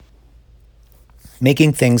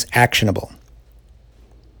Making things actionable.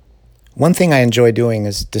 One thing I enjoy doing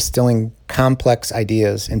is distilling complex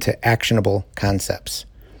ideas into actionable concepts.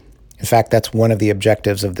 In fact, that's one of the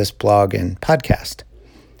objectives of this blog and podcast.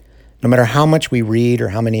 No matter how much we read or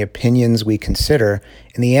how many opinions we consider,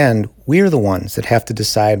 in the end, we're the ones that have to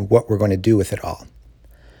decide what we're going to do with it all.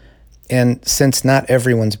 And since not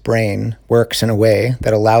everyone's brain works in a way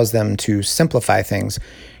that allows them to simplify things,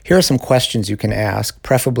 here are some questions you can ask,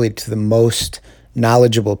 preferably to the most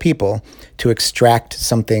knowledgeable people, to extract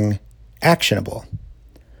something actionable.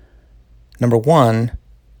 Number one,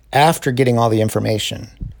 after getting all the information,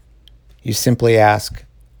 you simply ask,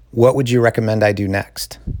 what would you recommend I do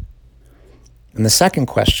next? And the second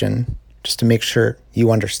question, just to make sure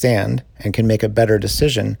you understand and can make a better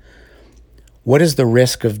decision, what is the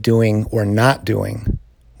risk of doing or not doing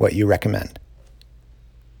what you recommend?